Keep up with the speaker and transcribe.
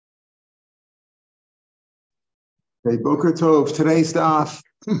Hey, Boker Tov. Today's daf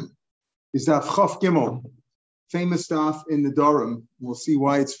is daf Chof Gimel, famous daf in the Durham. We'll see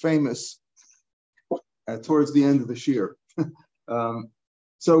why it's famous towards the end of the shir.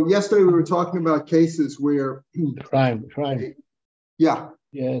 So yesterday we were talking about cases where crime. Yeah,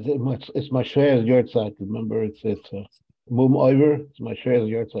 it's my share your side. Remember, it's mum over. It's my share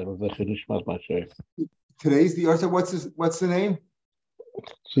your side. It's the my share. Today's the Arsa. What's the name?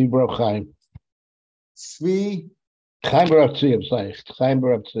 Tzvi Baruch Chaim. Tzvi. Chaim Baruch Tzvi. I'm sorry. Chaim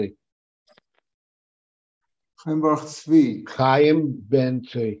Baruch Tzvi. Chaim Baruch Tzvi. Chaim Ben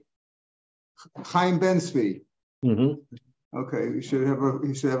Tzvi. Chaim Ben Tzvi. Mm-hmm. Okay, you should have a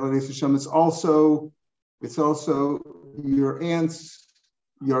Lisa Shem. It's also your aunt's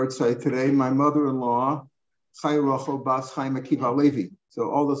yard site today. My mother-in-law, Chai Rachel Bas Chaim Akiva Levi. So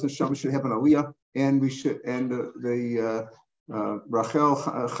all those Hashem should have an aliyah, and we should, and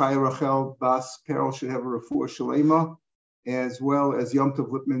Chai Rachel Bas Perel should have a refuah shalema, as well as Yom Tov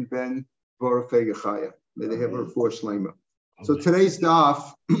Lipman Ben Vorafei Chaya. They have a refuah shalema. So today's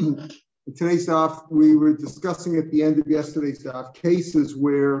daf. We were discussing at the end of yesterday's daf cases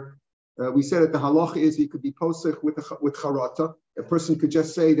where we said that the halacha is he could be posech with charata. A person could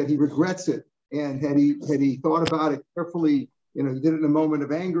just say that he regrets it, and had he thought about it carefully, he did it in a moment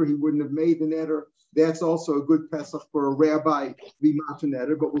of anger, he wouldn't have made the neder. That's also a good pesach for a rabbi to be matzah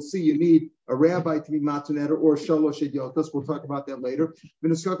neder. But we'll see, you need a rabbi to be matzah neder or shalosh edyotos. We'll talk about that later.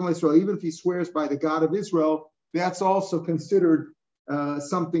 Even if he swears by the God of Israel, that's also considered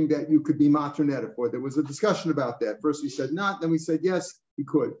something that you could be matzah neder for. There was a discussion about that. First we said not, then we said yes, he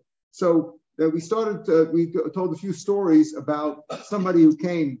could. So we started. We told a few stories about somebody who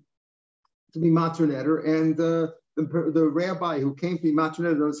came to be matzah neder, and the rabbi who came to be matzah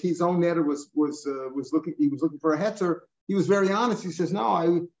neder, his own neder was looking. He was looking for a heter. He was very honest. He says,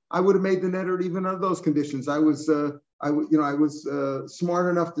 "No, I would have made the neder even under those conditions. I was smart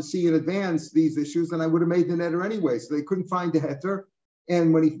enough to see in advance these issues, and I would have made the neder anyway." So they couldn't find the heter.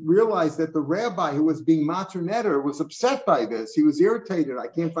 And when he realized that the rabbi who was being matzah neder was upset by this, he was irritated. "I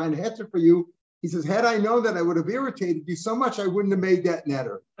can't find a heter for you." He says, "Had I known that, I would have irritated you so much, I wouldn't have made that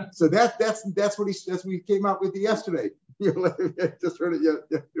neder." So that's what we came up with yesterday. Just heard it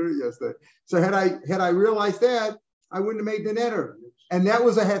yesterday. So had I realized that, I wouldn't have made the neder, and that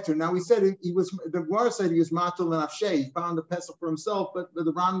was a heter. Now we said the Gemara said he was matul and afshay. He found the pesach for himself, but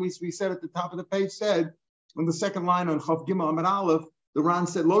the Ran we said at the top of the page said on the second line on Chav Gimel Amud Aleph. The Ran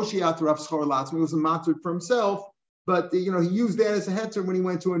said, Lo shi'at Rav Schor Latzmi, was a matzah for himself, but he used that as a heter when he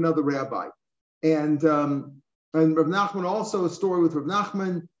went to another rabbi. And Rav Nachman, also a story with Rav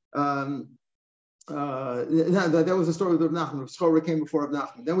Nachman. That was a story with Rav Nachman. Rav Schor came before Rav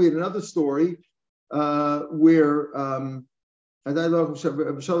Nachman. Then we had another story where another story with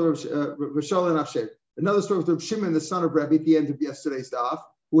Rav Shimon, the son of Rabbi, at the end of yesterday's daf,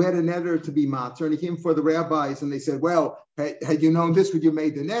 who had a neder to be matzah, and he came for the rabbis, and they said, "Well, had you known this, would you have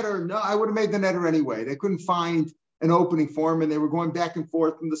made the neder?" "No, I would have made the neder anyway." They couldn't find an opening for him, and they were going back and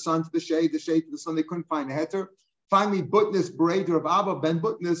forth from the sun to the shade to the sun. They couldn't find a heter. Finally, Butnis, Bereder of Abba ben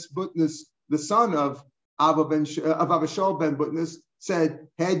Butnis, the son of Abba Shol ben Butnis, said,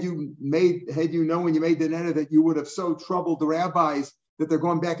 had you known when you made the neder that you would have so troubled the rabbis that they're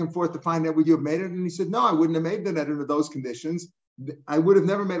going back and forth to find out, would you have made it? And he said, "No, I wouldn't have made the neder under those conditions. I would have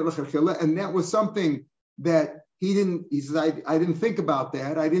never made it l'chachila," and that was something that he didn't. He says, "I didn't think about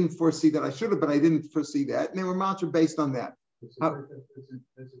that. I didn't foresee that. I should have, but I didn't foresee that." And they were matzah based on that.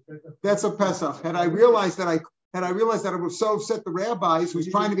 That's a pesach. Had I realized that I was so upset the rabbis who was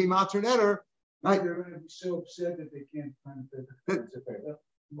trying to be matzah neder, they're going to be so upset that they can't find a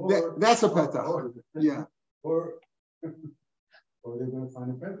that's a pesach. Yeah. Or they're going to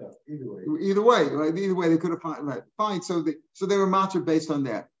find a petah. Either way, they could have found right. Fine. So they were matzah based on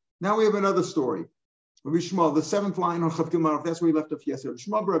that. Now we have another story. Rabbi Shmuel, the seventh line on Chav Gimel, that's where he left off yesterday.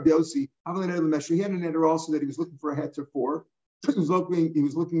 Shmuel Rabbi Yossi, he had a neder also that he was looking for a heter for. He was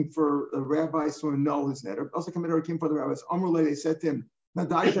looking for rabbis to annul his neder. Also, came for the rabbis. Amrullah, they said to him,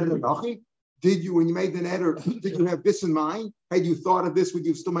 "Did you, when you made the neder, did you have this in mind? Had you thought of this, would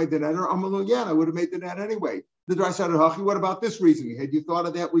you have still made the neder?" Amrullah, "Yeah, I would have made the neder anyway." The Drai said, "What about this reasoning? Had you thought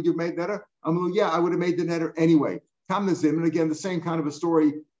of that, would you have made the neder?" Amrullah, "Yeah, I would have made the neder anyway." Kamnazim, and again, the same kind of a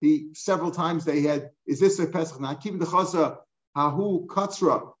story. Several times they had, is this a Pesach? Now, Kim the Chaza, Hahu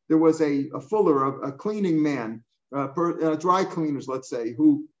Katzra, there was a fuller, a cleaning man, dry cleaners, let's say,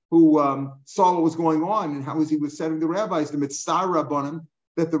 who saw what was going on and how he was setting the rabbis, the mitzvah rabbanim,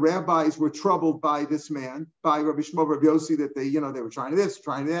 that the rabbis were troubled by this man, by Rabbi Shmuel Rabbi Yossi, that they were trying this,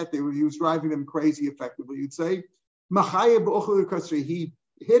 trying that. He was driving them crazy, effectively, you'd say.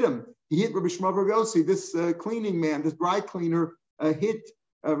 hit him. He hit Rabbi Shmuel bar Yossi, this cleaning man, this dry cleaner, hit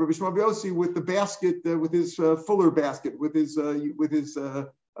Rabbi Shmuel bar Yossi with the basket, with his fuller basket, with his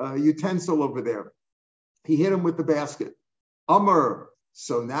utensil over there. He hit him with the basket. Amr.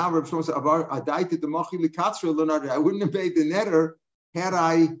 So now Rabbi Shmuel said, I wouldn't have paid the netter had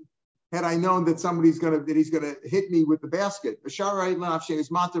I known that he's gonna hit me with the basket. He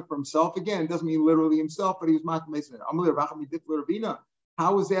was matter for himself. Again, it doesn't mean literally himself, but he was matter.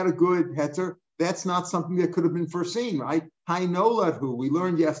 How is that a good heter? That's not something that could have been foreseen, right? Who we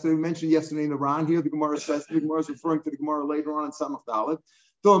learned yesterday, we mentioned yesterday in the Ran. Here the Gemara says, the Gemara is referring to the Gemara later on in Samach Dalet.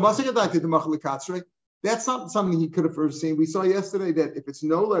 That's not something he could have foreseen. We saw yesterday that if it's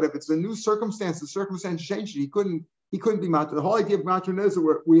nolad, if it's a new circumstance, the circumstance changed. He couldn't be matter. The whole idea of matter is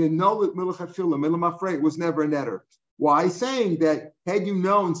we know that milach hafila, milam afrei was never a netter. Why? Saying that had you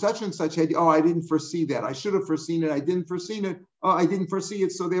known such and such, I didn't foresee that. I should have foreseen it. I didn't foresee it. Oh, I didn't foresee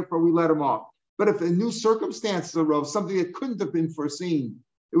it, so therefore we let him off. But if a new circumstance arose, something that couldn't have been foreseen,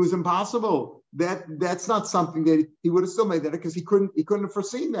 it was impossible. That's not something that he would have still made that because he couldn't have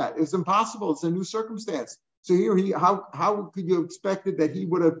foreseen that. It was impossible. It's a new circumstance. So here how could you have expected that he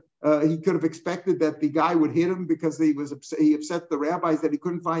could have expected that the guy would hit him because he upset the rabbis that he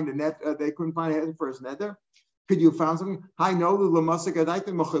couldn't find a net, they couldn't find a head for his nether? Could you have found something? I know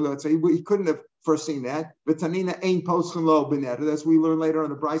the he couldn't have foreseen that. But Tanina ain't posting low benetter. That's we learn later on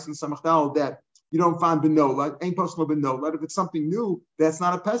the Bryce and Samachdal that you don't find benola, ain't posting low benola. If it's something new, that's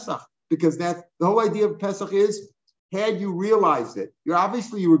not a Pesach. Because the whole idea of Pesach is, had you realized it,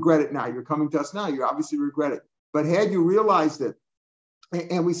 you regret it now. You're coming to us now. You obviously regret it. But had you realized it,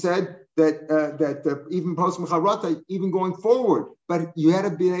 and we said that even post Mecharata, even going forward, but you had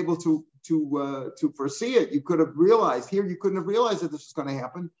to be able to foresee it. You could have realized here. You couldn't have realized that this was going to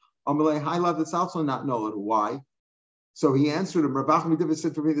happen. Amalei high love. That's also not nolad. Why? So he answered him. Rabbi Chamidiv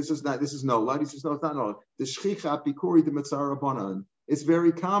said to me, "This is nolad." He says, "No, it's not nolad. The shchicha pikuri the mitzvah rabbanan. It's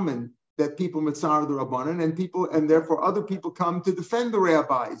very common that people mitzvah the rabbanan and therefore other people come to defend the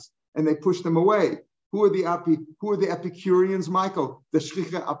rabbis and they push them away. Who are the Epicureans, Michael? The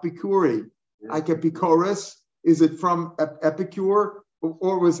shchicha apikuri, like Epicurus. Is it from Epicure,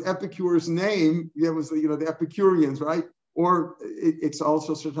 or was Epicure's name? There was the Epicureans, right? Or it's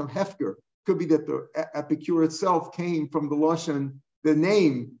also sort of Hefker. Could be that the Epicure itself came from the Lashon. The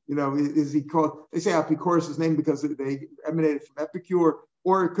name, is he called? They say Epicurus' name because they emanated from Epicure,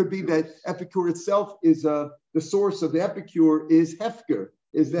 or it could be that Epicure itself is the source of the Epicure is Hefker.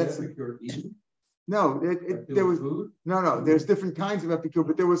 Is that Epicure eating? No, there was food? No. There's different kinds of Epicure,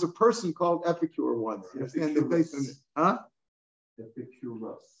 but there was a person called Epicure once. You understand the place? Huh?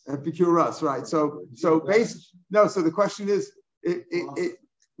 Epicurus, right? So based. No, so the question is,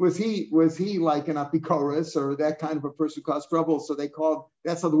 was he like an Epicurus or that kind of a person who caused trouble? So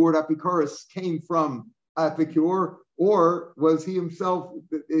that's how the word Epicurus came from Epicure, or was he himself?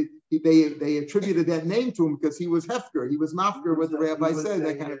 They attributed that name to him because he was Hefker. He was Mafker, what the rabbi said,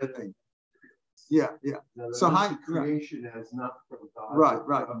 that kind of a thing. Yeah. So creation has not from God. Right.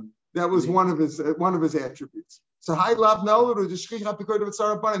 That was one of his attributes. So high love no, and this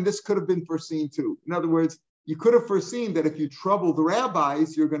could have been foreseen too. In other words, you could have foreseen that if you trouble the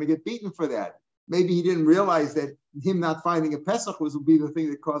rabbis, you're going to get beaten for that. Maybe he didn't realize that him not finding a Pesach would be the thing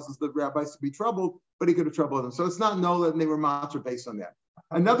that causes the rabbis to be troubled, but he could have troubled them. So it's not Nola, and they were matzah based on that.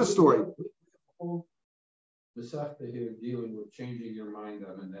 Another story. The Sefta here dealing with changing your mind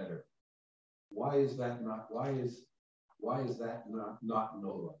on a netter. Why is that not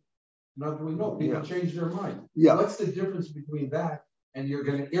Nola? Now do we know people change their mind? Yeah. What's the difference between that and you're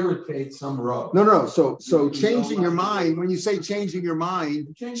going to irritate some rav? No. So changing your mind, when you say changing your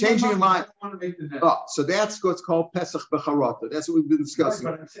mind, changing your mind. So that's what's called Pesach B'charata. That's what we've been discussing.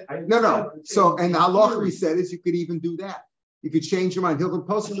 Right, No. So, and Allah we said is you could even do that. You could change your mind. He'll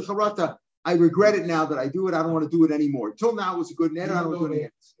post in the B'charata. I regret it now that I do it. I don't want to do it anymore. Till now it was a good net. I don't want to do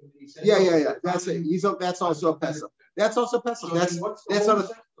it anymore. Yeah. That's it. That's also a Pesach. That's also Pesach. That's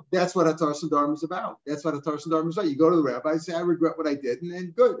what a Tarsan Dharma is about. That's what a Tarsan Dharma is about. You go to the rabbi and say, I regret what I did,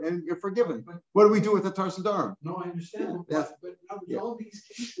 and good, and you're forgiven. What do we do with a Tarsan Dharma? No, I understand. But in all these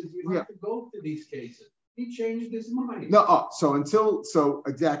cases, you have to go to these cases. He changed his mind.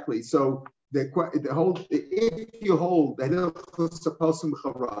 Exactly. So the whole, if you hold that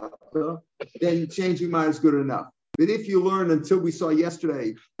then changing mind is good enough. But if you learn until we saw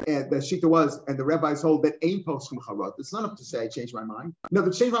yesterday, and the shita was, and the rabbis hold that ain't poskim charot, it's not enough to say I changed my mind. No,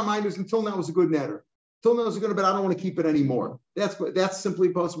 the change my mind is until now was a good netter. Until now was a good, but I don't want to keep it anymore. That's simply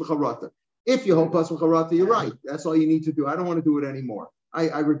poskim charot. If you hold poskim charot, you're right. That's all you need to do. I don't want to do it anymore.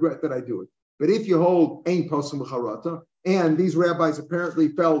 I regret that I do it. But if you hold ain't poskim charot, And these rabbis apparently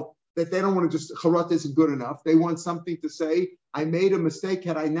felt that they don't want to just, charat isn't good enough. They want something to say, I made a mistake.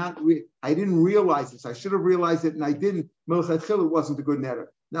 Had I not, I didn't realize this. I should have realized it and I didn't. Melchatchila wasn't a good netter.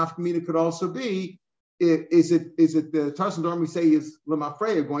 Nafkamina could also be, is it the Tarsan Dorm we say is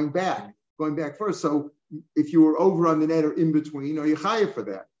lemafreya, going back first. So if you were over on the netter in between, or you chayav for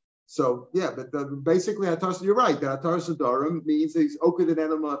that. So yeah, but basically, you're right. The Atar Sadarim means he's oked and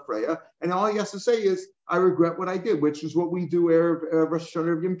Enema Freya, and all he has to say is, "I regret what I did," which is what we do Erev Rosh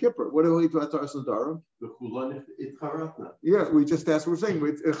Hashanah Yom Kippur. What do we do Atar Sadarim? The chulan it's charatna. Yeah, that's what we're saying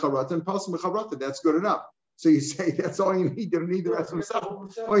with charat and pasim charat. That's good enough. So you say that's all you need. You don't need the rest of the stuff.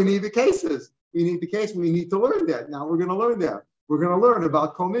 Oh, you need the cases. We need the case. We need to learn that. Now we're going to learn that. We're going to learn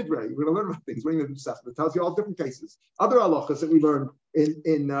about Kol Nidre. We're going to learn about things. It tells you all different cases. Other halachas that we learn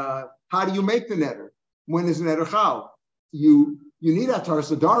in how do you make the netter? When is the netter chal? You need atar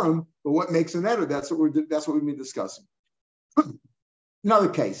sadarim, but what makes a netter? That's what we've been discussing. Another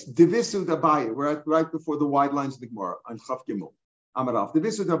case, Divisu Dabaya. We're right before the wide lines of the Gemara on Chaf Gimel. Amaraf.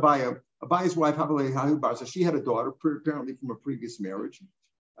 Divisu Dabaya. Abaya's wife Havilu Barza. She had a daughter, apparently from a previous marriage.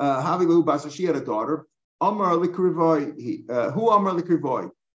 Havilu Barza. She had a daughter. Amar Likrivoi, who Amar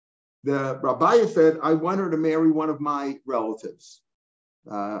Likrivoi? The Rabbi said, I want her to marry one of my relatives.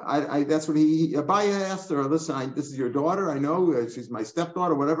 That's what Abaya asked her, listen, this is your daughter, I know, she's my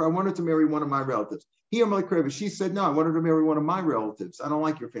stepdaughter, whatever, I want her to marry one of my relatives. He Amar Likrivoi, she said, no, I want her to marry one of my relatives. I don't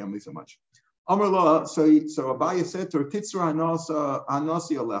like your family so much. Amar La, so Abaya said to her, Titzra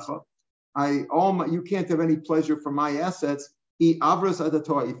Hanasi Alecha, you can't have any pleasure from my assets. If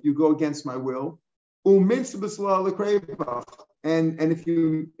you go against my will, and if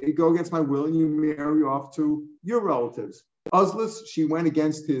you go against my will and you marry off to your relatives. Uzlis, she went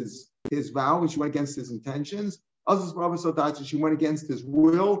against his vow and she went against his intentions. Uzlis Rabbi Sodacha, she went against his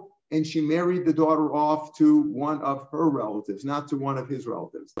will and she married the daughter off to one of her relatives, not to one of his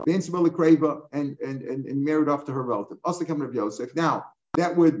relatives. And married off to her relative. Now,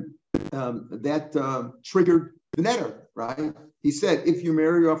 that triggered the netter, right? He said, if you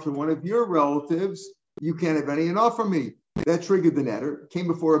marry off to one of your relatives, you can't have any enough from me. That triggered the netter. Came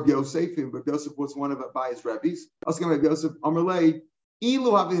before Rabbi Yosef. Rabbi Yosef was one of Abaya's rabbis. Rabbi Yosef, Amarlei,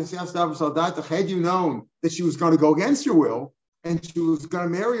 had you known that she was going to go against your will, and she was going to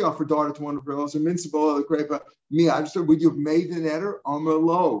marry off her daughter to one of her relatives, and I just said, would you have made the netter?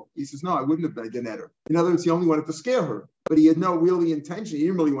 Amarlo. He says, no, I wouldn't have made the netter. In other words, he only wanted to scare her, but he had no really intention. He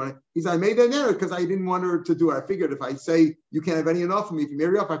didn't really want it. He said, I made that netter because I didn't want her to do it. I figured if I say you can't have any enough from me, if you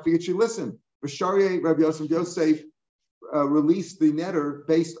marry off, I figured she'd listen. Rashari, Rabbi Yosef released the netter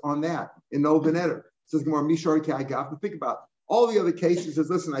based on that, and know the netter. Says Gemara, Mishari Ka'agaf. To think about all the other cases. Says,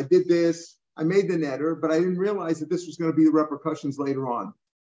 listen, I did this, I made the netter, but I didn't realize that this was going to be the repercussions later on.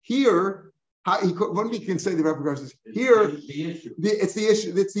 Here, one can say the repercussions. Here, it's the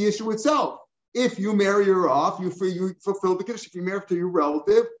issue. It's the issue itself. If you marry her off, you fulfill the condition. If you marry to your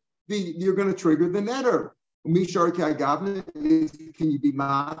relative, you're going to trigger the netter. Mishar Ka'agavna is, can you be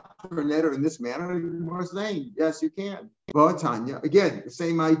mat or netter in this manner? Yes, you can. But Tanya, again, the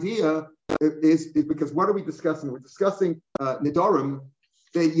same idea is because what are we discussing? We're discussing Nidarim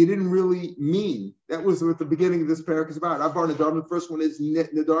that you didn't really mean. That was what the beginning of this parak is about. Abar Nidarim, the first one is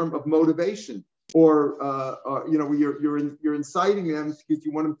Nidarim of motivation. Or you're inciting them because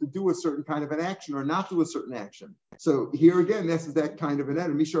you want them to do a certain kind of an action or not do a certain action. So here again, this is that kind of an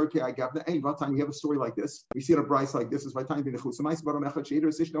end. You have a story like this. We see it a Bryce like this. Is by time he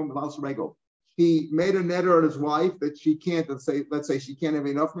made a netter on his wife that she can't. Let's say she can't have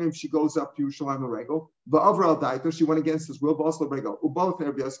enough from him. She goes up to Yerushalayim Regel. The overall daito, she went against his will. Also Regel. Both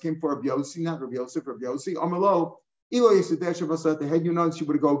Rabbi Yossi came for Rabbi Yossi, not Rabbi Yosef. Rabbi Yossi. Amalo. Had you known she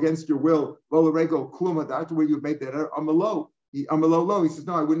would go against your will, where you made that netter, Amalo low. He says,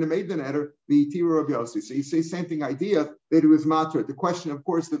 no, I wouldn't have made the netter, the Tira of Yossi. So you say same thing idea that it was matter. The question, of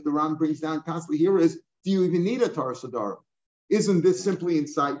course, that the Ram brings down constantly here is, do you even need a Tar Sadar? Isn't this simply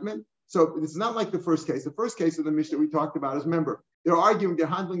incitement? So it's not like the first case. The first case of the Mishnah we talked about is, remember, they're arguing, they're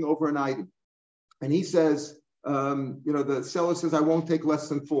handling over an item. And he says, the seller says, I won't take less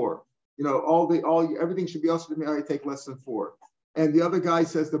than 4. Everything should be also to me. I take less than 4, and the other guy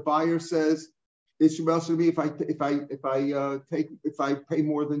says, the buyer says, it should be also to me if I pay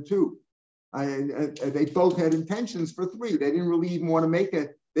more than 2. They both had intentions for 3. They didn't really even want to make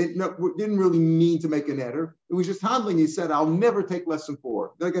it. They didn't really mean to make a netter. It was just handling. He said, I'll never take less than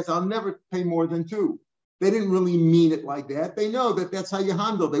 4. I guess I'll never pay more than 2. They didn't really mean it like that. They know that that's how you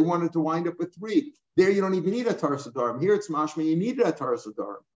handle. They wanted to wind up with 3. There, you don't even need a tar sadarim. Here, it's mashma. You needed a tar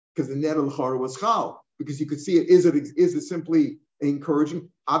sadarim. Because the net al-chara was chal, because you could see it. Is it simply encouraging.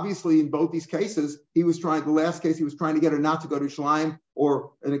 Obviously, in both these cases, the last case, he was trying to get her not to go to Shalim,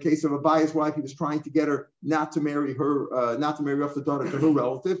 or in the case of Abaya's wife, he was trying to get her not to marry her, not to marry off the daughter to her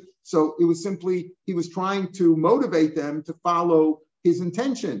relative. So it was simply, he was trying to motivate them to follow his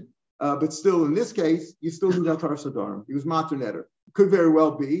intention. But still, in this case, you still need Atar Sadarim. He was Matar Neder. Could very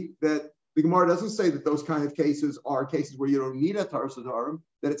well be that the Gemara doesn't say that those kind of cases are cases where you don't need Atar Sadarim,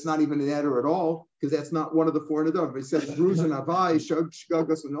 that it's not even an Neder at all, because that's not one of the four Nedarim. It says Ruzin, Avai,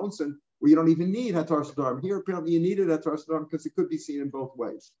 Shgagas, and Onsen, where you don't even need Atar Sadarim. Here, apparently, you needed Atar Sadarim because it could be seen in both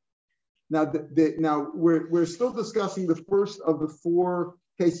ways. Now, now we're still discussing the first of the four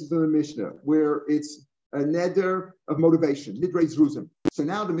cases in the Mishnah, where it's a neder of motivation, nidrei zruzim. So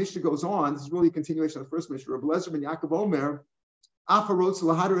now the Mishnah goes on. This is really a continuation of the first Mishnah. Rabbi Lezer ben Yaakov Omer,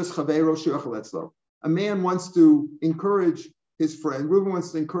 a man wants to encourage his friend. Reuben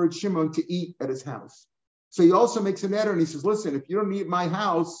wants to encourage Shimon to eat at his house. So he also makes a neder and he says, listen, if you don't eat at my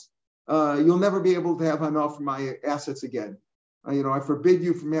house, you'll never be able to have enough of my assets again. I forbid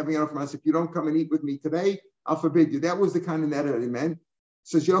you from having enough of my assets. If you don't come and eat with me today, I'll forbid you. That was the kind of neder that he meant.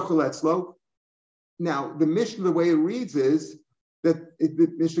 Says Yochel Etzlo. Now, the Mishnah, the way it reads is that the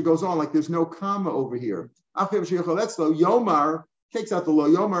Mishnah goes on like there's no comma over here. Yomar takes out the lo.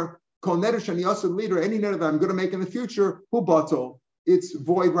 Yomar, kol neder shani yasud leader, any neder that I'm going to make in the future, hu batel, it's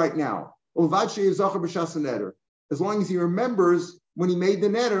void right now. As long as he remembers when he made the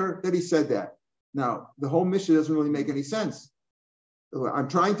neder that he said that. Now, the whole Mishnah doesn't really make any sense. I'm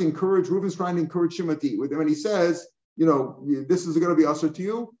trying to encourage, Reuben's trying to encourage Shimon to eat with him, and he says, this is going to be usher to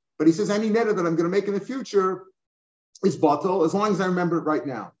you. But he says any neder that I'm going to make in the future is batel as long as I remember it right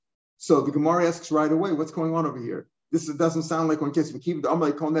now. So the Gemara asks right away, what's going on over here? This doesn't sound like when case we keep the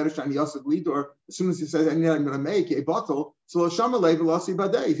Amalek Kol Neder Shani Yasud Lidor. As soon as he says any neder I'm going to make a batel, so Shamalei Velasi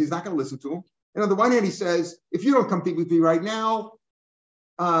Badei, he's not going to listen to him. And on the one hand, he says, if you don't come eat with me right now,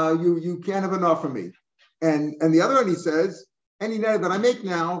 you can't have enough from me. And the other hand, he says any neder that I make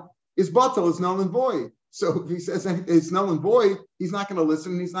now is batel, is null and void. So if he says it's null and void, he's not going to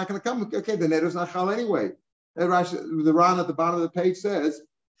listen. He's not going to come. Okay, the neder is not chal anyway. The Ran at the bottom of the page says,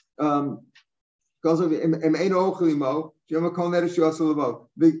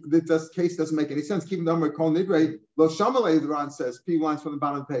 this case doesn't make any sense. Keeping the Amr Kol Nidrei, Lo Shamalei, the Ran says, P lines from the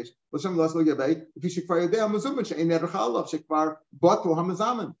bottom of the page. Lo Shamalei, if you should fire there, Mazuman, Shein Neder Chalav, Shekvar, Batul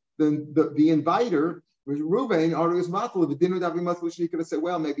Hamazaman. Then the inviter, Reuven, Arius Matul, the dinner that we must listen, he could have said,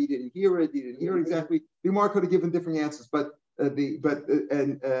 well, maybe he didn't hear it exactly. The Gemara could have given different answers, but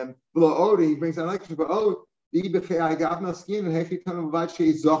below Ori, he brings out an extra,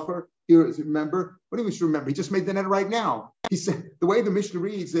 here, remember, what do we should remember? He just made the net right now. He said, the way the Mishnah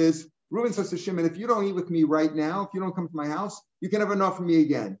reads is, Reuben says to Shimon, if you don't eat with me right now, if you don't come to my house, you can have enough from me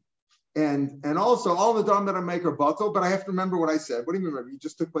again. And also, all the dam that I make are batel, but I have to remember what I said. What do you remember? You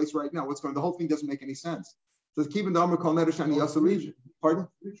just took place right now. What's going on? The whole thing doesn't make any sense. So keeping the Amr Kol Neder Shani Yasud. Pardon?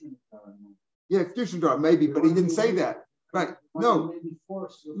 Yeah, future dam, maybe, but he didn't say that. Right. No.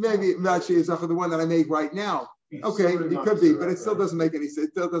 Maybe actually is the one that I make right now. Okay, it could be, but it still doesn't make any sense.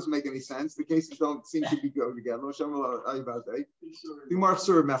 It still doesn't make any sense. The cases don't seem to be go together.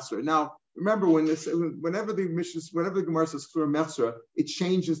 Now, remember whenever the Gemara says Sur Mechsra, it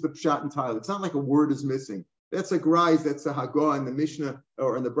changes the pshat entirely. It's not like a word is missing. That's a Grais, that's a Hagah in the Mishnah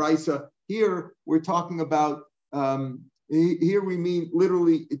or in the Brisa. Here we're talking about. Here we mean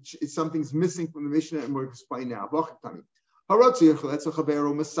literally something's missing from the Mishnah, and we'll explain now.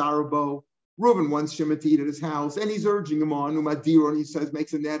 Reuben wants Shimon to eat at his house, and he's urging him on, and he says,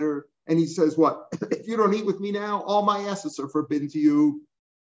 makes a neder, and he says, what? If you don't eat with me now, all my assets are forbidden to you.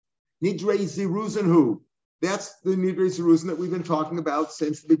 Nidrei ziruzin hu. That's the nidrei ziruzin that we've been talking about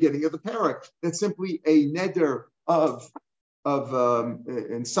since the beginning of the parak. That's simply a neder of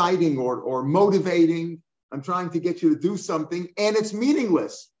inciting or motivating. I'm trying to get you to do something, and it's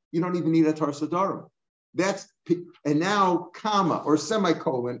meaningless. You don't even need a Atar Sadarim. And now comma or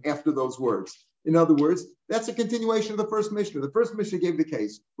semicolon after those words. In other words, that's a continuation of the first Mishnah. The first Mishnah gave the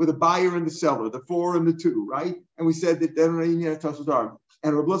case with a buyer and the seller, the 4 and the 2, right? And we said that they don't need a Atar Sadarim.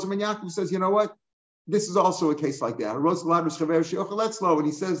 And Rabbi Lezer ben Yaakov says, you know what? This is also a case like that. And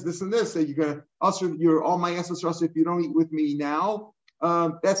he says this and this. So you're going to usher all my assets if you don't eat with me now.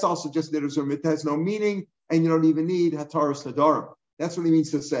 That's also just nidrei. It has no meaning, and you don't even need Atar Sadarim. That's what he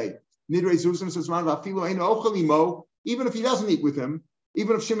means to say. Nidrei zruzim says, even if he doesn't eat with him,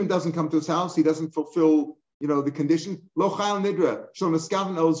 even if Shimon doesn't come to his house, he doesn't fulfill, the condition. Lo chayil nidra shel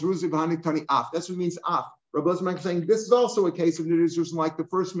neskaven el zruzi v'hanik tani af. That's what it means af. Rabbi Lezer is saying this is also a case of nidrei zruzim like the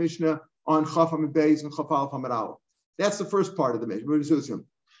first Mishnah on Chaf Hamid Beis and Chaf Alef Hamid Aleph. That's the first part of the Mishnah. Nidrei zruzim,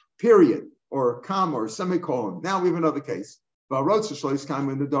 period, or comma or semicolon. Now we have another case. But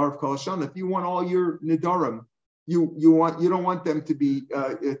in the Dar of Kol Hashanah, if you want all your Nidarim, you don't want them to be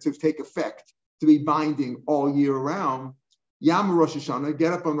to take effect, to be binding all year round. Yam Rosh Hashanah,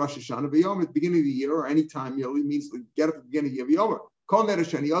 get up on Rosh Hashanah, V'yom at the beginning of the year or any time, it means get up at the beginning of the year. Kol neder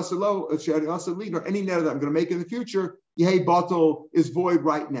sheni asa lo, sheni asa lead, or any neder that I'm going to make in the future, Yehei Batal is void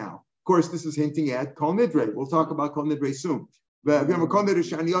right now. Of course, this is hinting at Kol Nidre. We'll talk about Kol Nidre soon. But Kol neder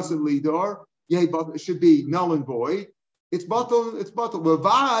sheni asa leador, Yehei Batal, it should be null and void. It's Batal.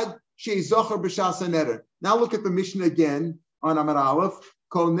 Levad she'zocher b'shas neder. Now look at the Mishnah again on Amar Aleph.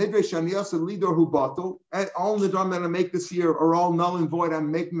 Kol nidre shani asa lidor hu batal. All nidarim that I make this year are all null and void. I'm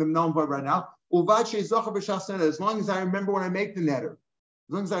making them null and void right now. Uvad she'zocher b'shas neder. As long as I remember when I make the neder. As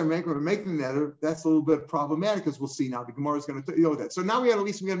long as I remember when I make the neder, that's a little bit problematic, as we'll see now. The Gemara is going to know that. So now at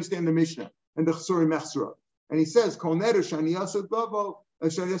least we understand the Mishnah and the Chsuri Mechsura. And he says, Kol neder shani asa lidor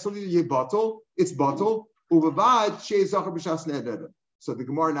batal. It's batal. Uvad she'zocher b'shas neder. So the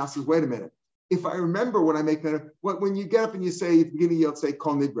Gemara now says, wait a minute. If I remember when I make that, when you get up and you say, at the beginning you'll say,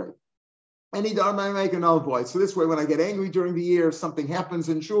 Kol Nidre. Any dharm I make a null void. So this way, when I get angry during the year, something happens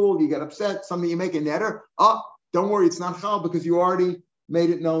in shul, you get upset, something you make a netter, don't worry, it's not chal because you already made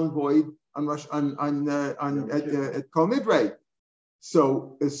it null and void at Kol Nidre.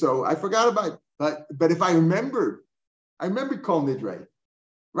 So I forgot about it. But if I remembered Kol Nidre.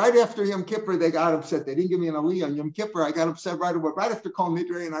 Right after Yom Kippur, they got upset. They didn't give me an aliyah on Yom Kippur. I got upset right away, right after Kol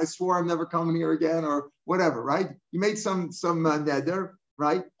Nidre, and I swore I'm never coming here again, or whatever. Right? You made some neder,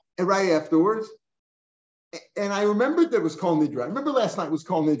 right? And right afterwards, and I remembered there was Kol Nidre. I remember last night was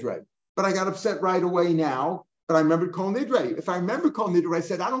Kol Nidre, but I got upset right away now. But I remembered Kol Nidre. If I remember Kol Nidre, I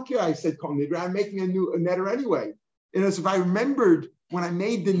said I don't care. I said Kol Nidre. I'm making a neder anyway. And as if I remembered when I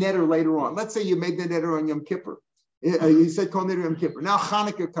made the neder later on. Let's say you made the neder on Yom Kippur. He said Kol Nidre Yom Kippur. Now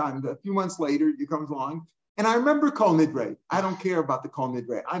Chanukah time, a few months later, you comes along, and I remember Kol Nidre. I don't care about the Kol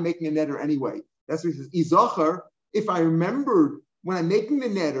Nidre. I'm making a neder anyway. That's what he says. Izocher, if I remembered when I'm making the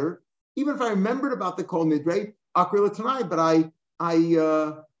neder, even if I remembered about the Kol Nidre, Akrila tonight, but I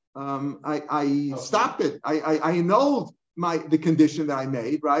stopped it. I annulled the condition that I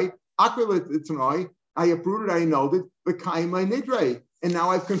made, right? Akrila tonight, I approved it, I annulled it, but Kaim my Nidre. And now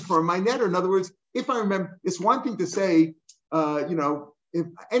I've confirmed my neder. In other words, if I remember, it's one thing to say, if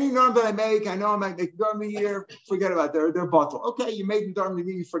any norm that I make, I know I might make during the year, forget about it. They're bottle. Okay, you made them during the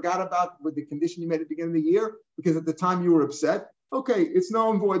year, you forgot about with the condition you made at the beginning of the year because at the time you were upset. Okay, it's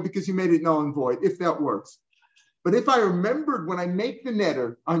null and void because you made it null and void, if that works. But if I remembered when I make the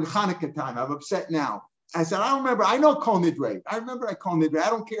neder on Chanukah time, I'm upset now. I said, I don't remember. I know Kol Nidre. I remember I Kol Nidre. I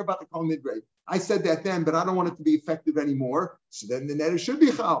don't care about the Kol Nidre. I said that then, but I don't want it to be effective anymore. So then the neder should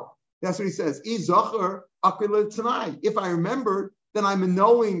be chal. That's what he says. If I remember, then I'm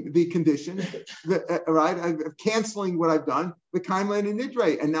annulling the condition, right? I'm canceling what I've done, the kaimlan and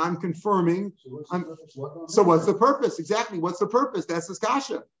nidre, and now I'm confirming. So what's the purpose? Exactly. What's the purpose? That's the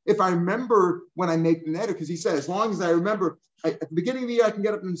kasha. If I remember when I make the neder, because he said, as long as I remember, at the beginning of the year, I can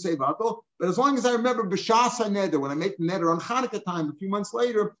get up and say vatal, but as long as I remember b'shas neder, when I make the neder on Chanukah time, a few months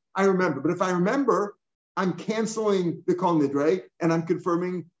later, I remember. But if I remember, I'm canceling the kol nidre and I'm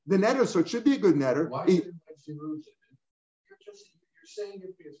confirming the neder, so it should be a good neder. Why is it like Jerusalem? You're saying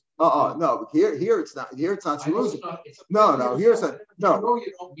it is. No, here it's not. Here it's not Zeruzin. No, here's a no.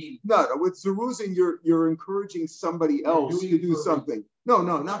 You don't mean. No, with Zeruzin, you're encouraging somebody else to do something. No,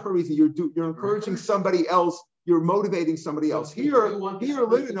 not for a reason. You're encouraging somebody else. You're motivating somebody else. Here you're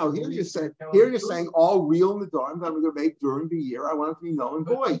saying all real nidarim that I'm going to make during the year. I want it to be null and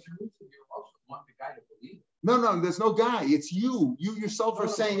void. You also want the guy to believe it. No, there's no guy. It's you. You yourself are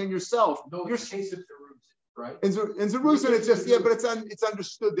saying in yourself. No, you're case of Jerusalem, right? In Jerusalem, it's just but it's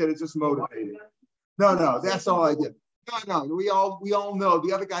understood that it's just motivated. No, that's all I did. No, we all know.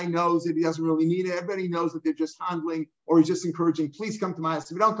 The other guy knows that he doesn't really mean it. Everybody knows that they're just handling, or he's just encouraging. Please come to my house.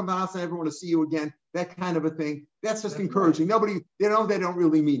 If you don't come to my house, I never want to see you again. That kind of a thing. That's just encouraging. Right. Nobody, they don't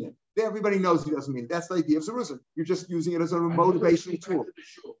really mean it. Everybody knows he doesn't mean it. That's the idea of Jerusalem. You're just using it as a motivational tool.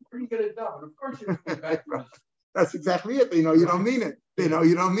 Where are you going to dump? Of course you're going back to That's exactly it. They know you don't mean it. They know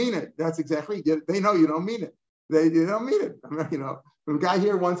you don't mean it. That's exactly it. They know you don't mean it. They don't mean it. The guy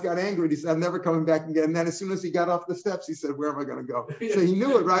here once got angry. He said, I'm never coming back again. And then as soon as he got off the steps, he said, where am I going to go? So he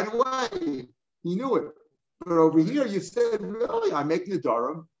knew it right away. He knew it. But over here, you said, really, I'm making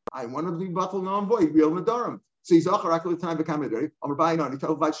Nadarim. I want to be batal non-void, real Nadarim. So he's Abai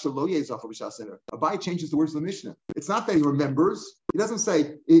changes the words of the Mishnah. It's not that he remembers. He doesn't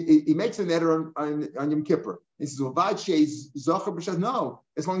say, he makes a neder on Yom Kippur. He says, no,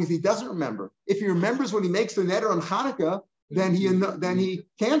 as long as he doesn't remember. If he remembers when he makes the neder on Chanukah, then he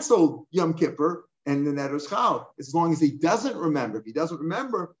canceled Yom Kippur and the neder is chal. As long as he doesn't remember. If he doesn't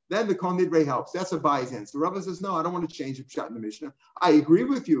remember, then the kol nidre helps. That's Abaye's answer. Rava says, no, I don't want to change the pshat in the Mishnah. I agree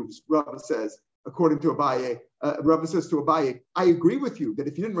with you, Rava says, according to Abaye. Rava says to Abaye, I agree with you that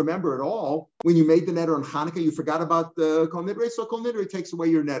if you didn't remember at all, when you made the neder on Hanukkah, you forgot about the kol nidre, so kol nidre takes away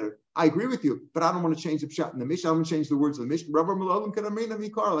your neder. I agree with you, but I don't want to change the pshat in the Mishnah. I want to change the words of the Mishnah. Rava Malalim Kanamin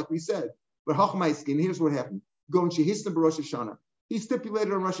Avikar, like we said. But Hachmaiskin, here's what happened. Going Shehista Barosh Hashanah. He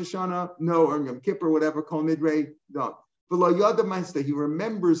stipulated on Rosh Hashanah, no, or Yom Kippur, whatever, Kol Nidre, no. But Lo Yada Ma'aseh, he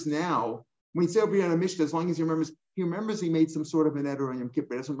remembers now, when he said over here in the Mishnah, as long as he remembers he made some sort of an eder on Yom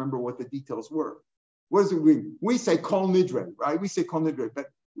Kippur. He doesn't remember what the details were. What does it mean? We say Kol Nidre, right? We say Kol Nidre,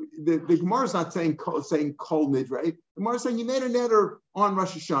 but the Gemara is not saying Kol Nidre. The Gemara is saying you made an eder on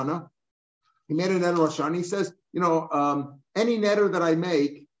Rosh Hashanah. He made an eder on Rosh Hashanah. He says, any neder that I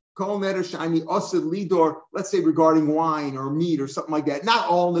make, Kol neder shani osed lidor, let's say regarding wine or meat or something like that. Not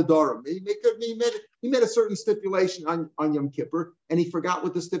all nedarim. He made a certain stipulation on Yom Kippur, and he forgot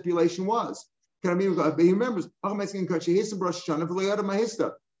what the stipulation was. But he remembers. Now he's making a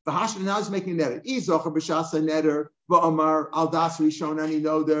neder. Izocher b'shasa neder v'amar al das rishon ani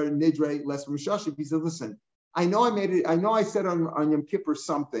noder nidre less from shashiv. He said, listen, I know I made it. I know I said on Yom Kippur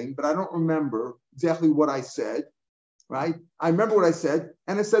something, but I don't remember exactly what I said. Right? I remember what I said,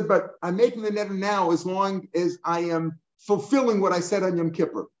 and I said, but I'm making the neder now as long as I am fulfilling what I said on Yom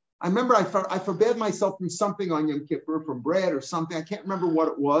Kippur. I remember I forbade myself from something on Yom Kippur, from bread or something. I can't remember what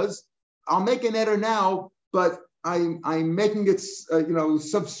it was. I'll make a neder now, but I'm making it,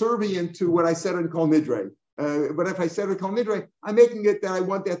 subservient to what I said on Kol Nidre. But if I said on Kol Nidre, I'm making it that I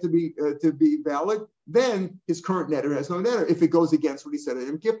want that to be valid. Then his current neder has no neder if it goes against what he said on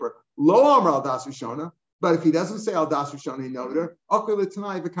Yom Kippur. Lo amar al das rishona. But if he doesn't say al das rishoni noder,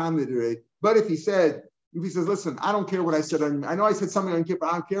 but if he says, listen, I don't care what I said. I know I said something on Yom Kippur.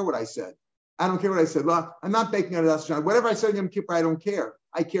 I don't care what I said. I'm not making al das rishoni. Whatever I said on Yom Kippur, I don't care.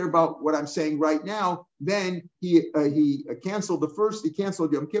 I care about what I'm saying right now. Then he canceled the first. He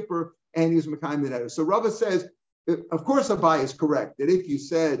canceled Yom Kippur and he was mekayim the neder. So Rava says, of course, Abai is correct that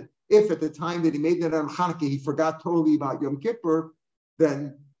if at the time that he made that on Hanukkah he forgot totally about Yom Kippur,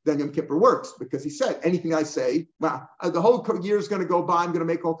 then Yom Kippur works because he said anything I say, well, the whole year is going to go by. I'm going to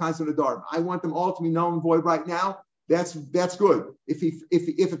make all kinds of nedarim. I want them all to be null and void right now. That's good.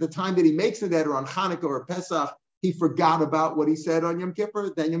 If at the time that he makes a neder on Hanukkah or Pesach, he forgot about what he said on Yom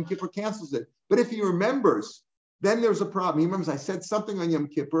Kippur, then Yom Kippur cancels it. But if he remembers, then there's a problem. He remembers I said something on Yom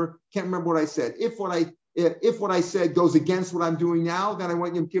Kippur, can't remember what I said. If what I said goes against what I'm doing now, then I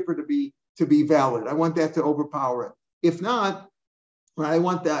want Yom Kippur to be valid. I want that to overpower it. If not, I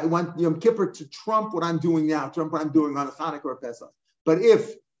want Yom Kippur to trump what I'm doing now, trump what I'm doing on a Hanukkah or Pesach. But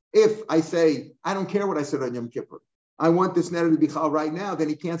if I say, I don't care what I said on Yom Kippur, I want this neder to be chal right now, then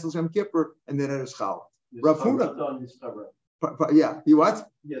he cancels Yom Kippur and then it is chal. Rav Huna, yeah, he what?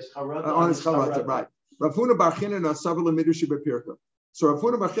 Yes, on his charat, right. Rav Huna bar Chinana savar l'midrash b'pirka. So Rav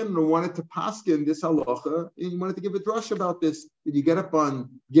Huna bar Chinana wanted to paskin this halacha, and he wanted to give a drush about this. That you get up on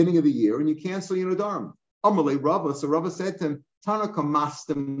beginning of the year and you cancel your nedarim. Amalei Rava. So Rava said to him, Tanaka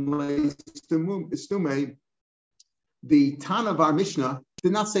mastem le'istume. The Tana of our Mishnah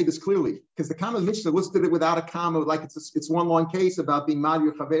did not say this clearly because the Tana of Mishnah listed it without a comma, like it's one long case about being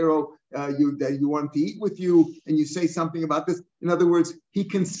Mario Chavero, that you want to eat with you, and you say something about this. In other words, he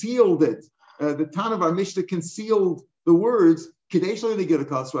concealed it. The Tana of our Mishnah concealed the words. We don't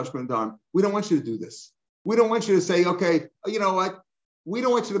want you to do this. We don't want you to say, okay, you know what? We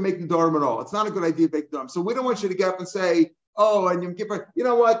don't want you to make the Dharm at all. It's not a good idea to make the Dharm. So we don't want you to get up and say, oh, and Yom Kippur, you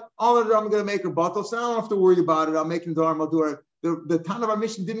know what? All of it I'm going to make a bottle, so I don't have to worry about it. I'll make the Dharm, I'll do it. The Tana of our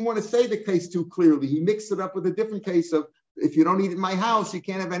Mishnah didn't want to say the case too clearly. He mixed it up with a different case of, if you don't eat in my house, you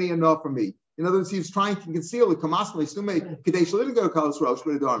can't have any enough from me. In other words, he was trying to conceal it. And you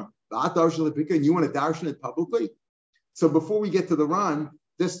want to darshan it publicly? So before we get to the run,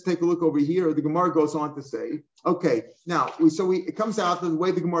 just take a look over here. The Gemara goes on to say, okay, now, it comes out the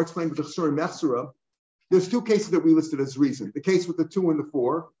way the Gemara explained with the Chsuri Mechsura. There's two cases that we listed as reason. The case with the 2 and the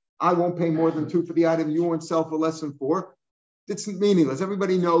 4. I won't pay more than 2 for the item. You won't sell for less than 4. It's meaningless.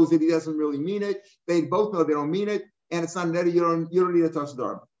 Everybody knows that he doesn't really mean it. They both know they don't mean it. And it's not an edit. You don't need a touch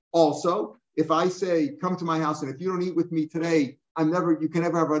dharma. Also, if I say, come to my house, and if you don't eat with me today, you can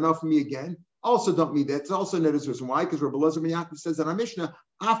never have enough of me again. Also don't mean that. It's also an edit reason. Why? Because Rabbi Elazar ben Yaakov says in our Mishnah,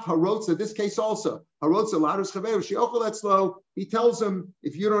 Af Harotza, this case also. Harotza, Ladus Chaver, Sheochel Etzlo. He tells him,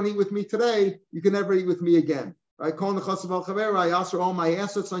 if you don't eat with me today, you can never eat with me again. Right? Kol Nechasav al Chaver, I ask all my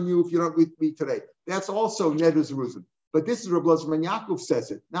assets on you if you don't eat with me today. That's also Neder Zeruzim. But this is Rabbi Elazar ben Yaakov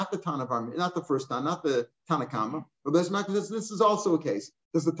says it, not the Tana of Armin, not the first Tana, not the Tanakama. Rabbi Elazar ben Yaakov says this is also a case.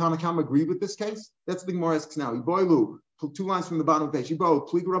 Does the Tanakama agree with this case? That's the Gemara asks now. Iboilu, 2 lines from the bottom of the page. Iboilu,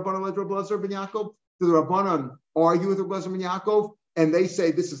 Pliga Rabbanan led Rabbi Elazar ben Yaakov. Do the Rabbanan argue with Rabbi Elazar ben Yaakov? And they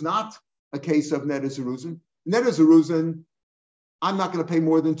say this is not a case of Neder Zeruzin. Neder Zeruzin, I'm not going to pay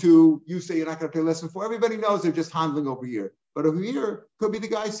more than 2. You say you're not going to pay less than 4. Everybody knows they're just handling over here. But over here, could be the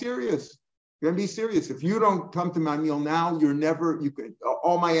guy serious. You're going to be serious. If you don't come to my meal now, you could,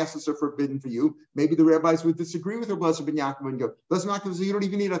 all my assets are forbidden for you. Maybe the rabbis would disagree with Rabbi Elazar ben Yaakov and go, Elazar ben Yaakov says you don't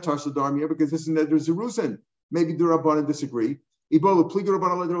even need a Tarsa Dharm here because this is Neder Zeruzin. Maybe the Rabbanan disagree. Ibola, Pliga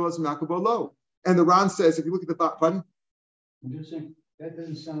Rabbanan led Rabbi Elazar ben Yaakov low. And the Ran says, if you look at the button. I'm just saying, that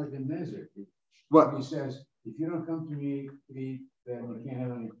doesn't sound like a measure. What? He says, if you don't come to me to eat, then you can't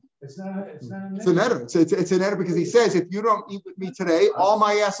have any. It's not a It's a neder. It's a neder because he says, if you don't eat with me today, all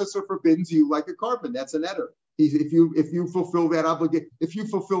my assets are forbidden to you like a carbon. That's a neder. If you fulfill that obligation, if you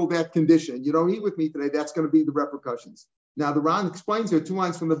fulfill that condition, you don't eat with me today, that's going to be the repercussions. Now the Ran explains here 2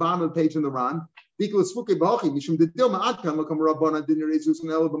 lines from the bottom of the page in the Ran. When you have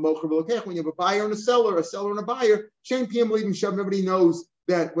a buyer and a seller and a buyer, everybody knows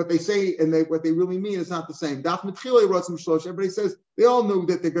that what they say and what they really mean is not the same. Everybody says they all knew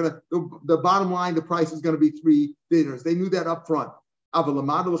that they're gonna the bottom line, the price is gonna be 3 dinners. They knew that up front. So maybe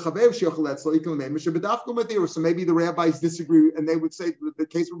the rabbis disagree and they would say that the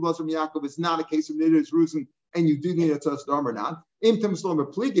case of Elazar ben Yaakov is not a case of Neder Zeruzin and you do need a Tzas Dharm or not. And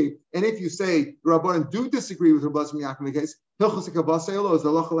if you say the Rabbanan do disagree with Elazar ben Yaakov in the case, is the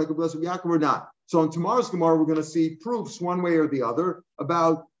halacha like Elazar ben Yaakov or not? So in tomorrow's Gemara, we're going to see proofs one way or the other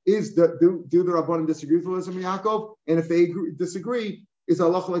about do the Rabbanan disagree with Elazar ben Yaakov? And if they disagree, is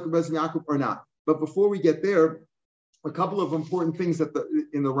halacha like Elazar ben Yaakov or not? But before we get there, a couple of important things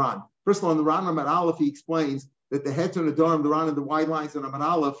in the Ran. First of all, in the Ran Amud Aleph, he explains that the heter and the Dharm, the Ran and the wide lines in Amud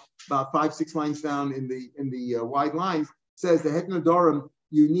Aleph, about 5-6 lines down in the wide lines, says the heter and the Dharm,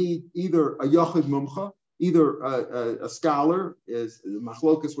 you need either a Yachid Mumcha, either a scholar, is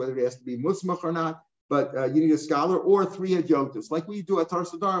machlokas whether he has to be musmach or not, but you need a scholar, or 3 hadyotas, like we do at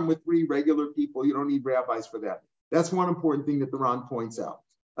Tarsa Dharm with 3 regular people. You don't need rabbis for that. That's one important thing that the Ran points out.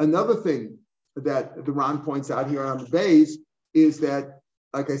 Another thing that the Ran points out here on the base is that,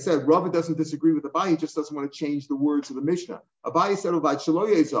 like I said, Rava doesn't disagree with Abaye, he just doesn't want to change the words of the Mishnah. Abaye said about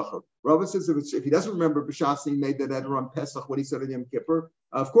Shaloye Zachar. Rava says if he doesn't remember B'Shas he made that Eder on Pesach, what he said on Yom Kippur.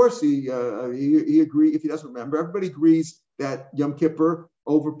 Of course he agreed. If he doesn't remember, everybody agrees that Yom Kippur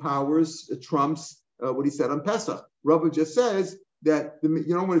overpowers, trumps what he said on Pesach. Rava just says that you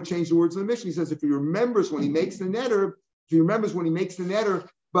don't want to change the words of the Mishnah. He says if he remembers when he makes the neder,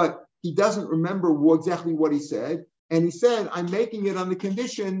 but he doesn't remember exactly what he said. And he said, I'm making it on the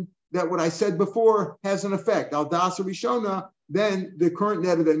condition that what I said before has an effect. Al Dasa Rishona, then the current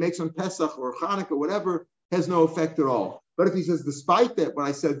neder that makes on Pesach or Chanukah or whatever has no effect at all. But if he says, despite that, what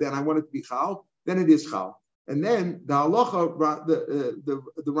I said then, I want it to be Chal, then it is Chal. And then the halacha,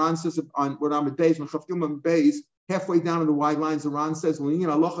 the Ran says on what I'm at Beis, when Chavkim Beis, halfway down in the wide lines, the Ran says,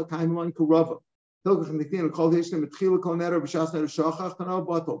 halacha kaim lan karava. He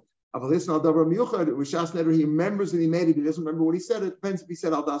remembers that he made it. He doesn't remember what he said. It depends if he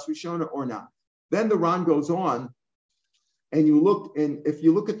said Al Das Rishona or not. Then the Ran goes on, and if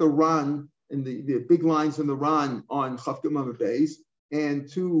you look at the Ran and the big lines in the Ran on Chavkim Amud Beis, and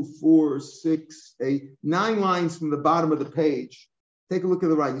 2, 4, 6, 8, 9 lines from the bottom of the page. Take a look at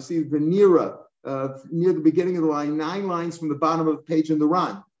the Ran. You see Venera near the beginning of the line. 9 lines from the bottom of the page in the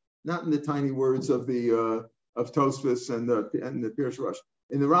Ran, not in the tiny words of the of Tosfos and the Pirush Rosh.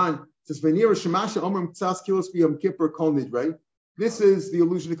 In the Ran, it says, Venera Shemasha Omer Mitzas Kilos B'Yom Kippur Kol Nidrei. This is the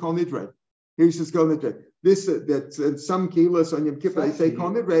allusion to Kol Nidrei. Here he says Kol Nidrei. This that's some kilos on Yom Kippur they say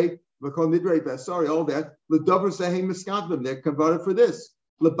Kol Nidrei, but Kol Nidrei. Sorry, all that. L'Dover Zehei Miskadlim. They're converted for this.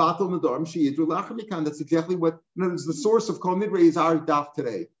 L'Batal Nadarm Sheidru Lachamikan. That's exactly what. The source of Kol Nidrei is our daf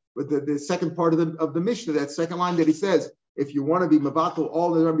today. But the second part of the Mishnah, that second line that he says, if you want to be Mabatal,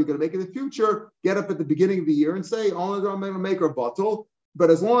 all the Nadarm you're going to make in the future, get up at the beginning of the year and say all the Nadarm I'm going to make are Batal. But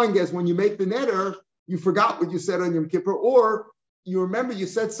as long as when you make the neder, you forgot what you said on Yom Kippur, or you remember you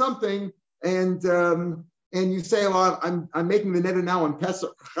said something, and you say, "Well, I'm making the neder now on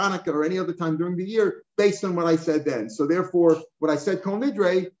Pesach, Chanukah, or any other time during the year based on what I said then." So therefore, what I said Kol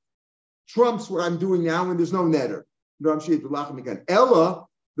Nidrei trumps what I'm doing now, and there's no neder. Ella,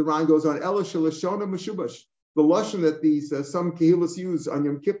 the Ran goes on. Ella shalashona mashubash. The lashon that these some kehilas use on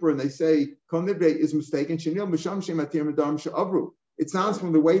Yom Kippur, and they say Kol Nidrei is mistaken. Shenil misham shematir medam she'avru. It sounds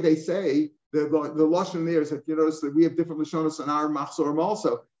from the way they say the lashon there is, if you notice that we have different lashonos on our machzorim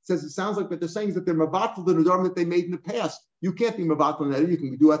also. It says it sounds like what they're saying is that they're mabatal the nedarim that they made in the past. You can't be mabatal neder. You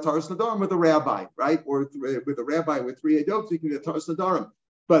can do ataras nedarim with a rabbi, right? Or with a rabbi with 3 adobes, you can do ataras nedarim.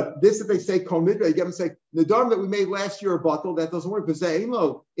 But this, if they say kol nidre, you get them say nedarim that we made last year are batal. That doesn't work because they ain't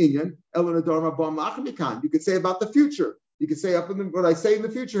lo inyan elo nedarim abam lachamikan. You could say about the future. You could say what I say in the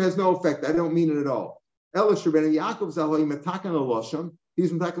future has no effect. I don't mean it at all. Elo Shabbat Yaakov Zaloi Matakan Loshon.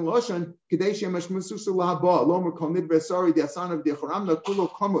 He's Matakan Loshon. Kadeshi Mashmusu Lahaba. Lomer Kol Nidre Sari Deasan of Dechoramna Kulo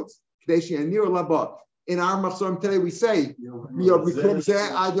Komutz. Kadeshi Anir Laba. In our Machzorim today, we say so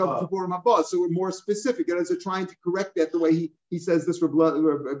we're more specific. And as they're trying to correct that, the way he says this, Rabbi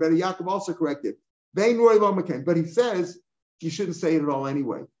Yaakov also corrected. But he says you shouldn't say it at all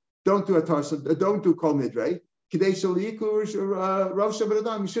anyway. Don't do a tarsa. Don't do Kol Nidre. You shouldn't make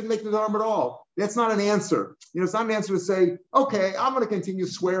the nedarim at all. That's not an answer. It's not an answer to say, okay, I'm going to continue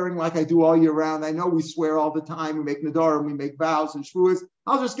swearing like I do all year round. I know we swear all the time. We make nedarim, we make vows and shvuas.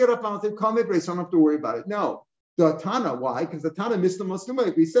 I'll just get up and I'll say, Kol Nidre, so I don't have to worry about it. No. The Tana, why? Because the Tana missed the Muslim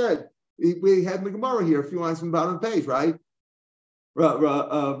like we said. We had the Gemara here, a few lines from the bottom of the page, right? Rav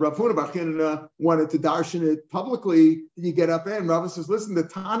Huna bar Chinna wanted to darshan it publicly. You get up and Rav says, listen, the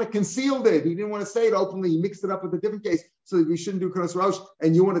Tana concealed it. He didn't want to say it openly. He mixed it up with a different case so that we shouldn't do Karas Rosh,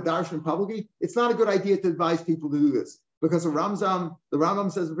 and you want to darshan publicly. It's not a good idea to advise people to do this because the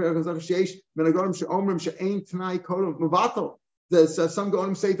Rambam says, some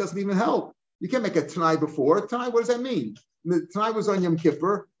Gonim say it doesn't even help. You can't make a Tanai before. Tanai, what does that mean? The Tanai was on Yom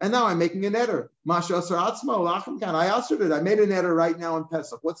Kippur, and now I'm making a neder. Masha Asar Atzmo, Lachem Kan. I answered it. I made a neder right now on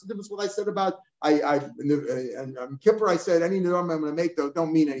Pesach. What's the difference? What I said about Yom Kippur, I said any neder I'm going to make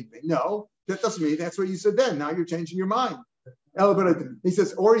don't mean anything. No, that doesn't mean that's what you said then. Now you're changing your mind. He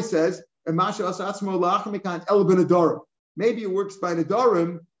says, Masha Asar Atzmo, Lachem Kan El Ben Adorim. Maybe it works by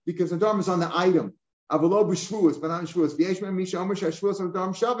Nedarim because Nedarim is on the item. Avalo b'shvuas, but not shvuas. V'yeshma misha omer shashvuas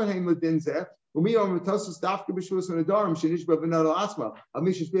nedarim shaven l'din zeh. Umi omer tosus dafka b'shvuas nedarim shenish b'venadol asma.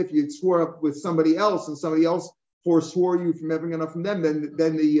 If you swore up with somebody else and somebody else forswore you from having enough from them, then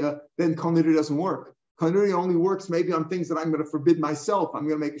Kol Nidre doesn't work. Kol Nidre only works maybe on things that I'm going to forbid myself. I'm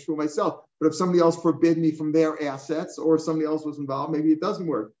going to make a shvur myself. But if somebody else forbid me from their assets or somebody else was involved, maybe it doesn't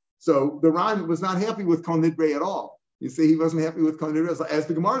work. So the Ran was not happy with Kol Nidre at all. You see, he wasn't happy with Kol Nidre as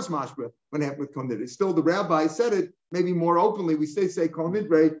the Gemara's mashba went happy with Kol Nidre. Still, the rabbi said it maybe more openly. We say Kol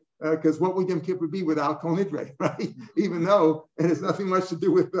Nidre because what would Yom Kippur be without Kol Nidre, right? Even though it has nothing much to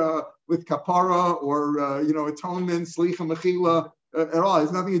do with kapara or atonement, slicha mechila at all. It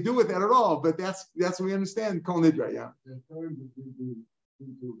has nothing to do with that at all. But that's what we understand Kol Nidre. Yeah.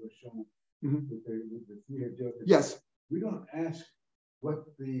 Yes. We don't ask what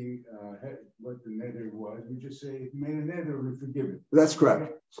the neder was. We just say, if you made a neder, we forgive it. That's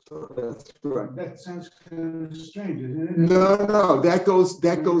correct. That's correct. That sounds kind of strange, isn't it? No. That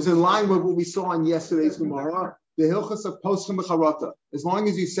goes in line with what we saw on yesterday's Gemara. The hilchos of poskim b'charata. As long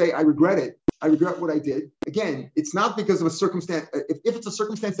as you say, I regret it. I regret what I did. Again, it's not because of a circumstance. If it's a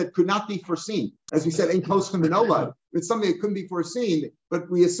circumstance that could not be foreseen, as we said, ain't poskim b'nolad. It's something that couldn't be foreseen. But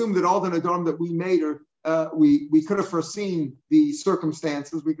we assume that all the nedarim that we made are. We could have foreseen the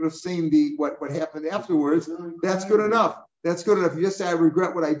circumstances. We could have seen what happened afterwards. That's good enough. That's good enough. You just say, I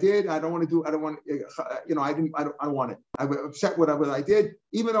regret what I did. I don't want to do. I don't want. I don't want it. I'm upset with what I did.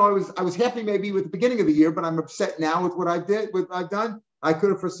 Even though I was happy maybe with the beginning of the year, but I'm upset now with what I did. What I've done. I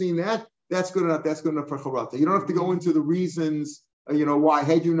could have foreseen that. That's good enough. That's good enough for charata. You don't have to go into the reasons. Why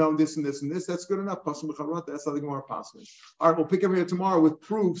had you known this and this and this? That's good enough. That's how the Gemara passes. All right, we'll pick up here tomorrow with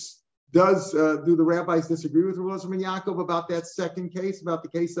proofs. Do the rabbis disagree with Rav Eliezer ben Yaakov about that second case, about the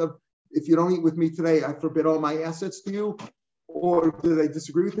case of if you don't eat with me today, I forbid all my assets to you? Or do they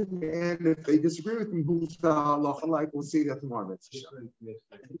disagree with him? And if they disagree with him, who's the halacha like? We'll see that tomorrow.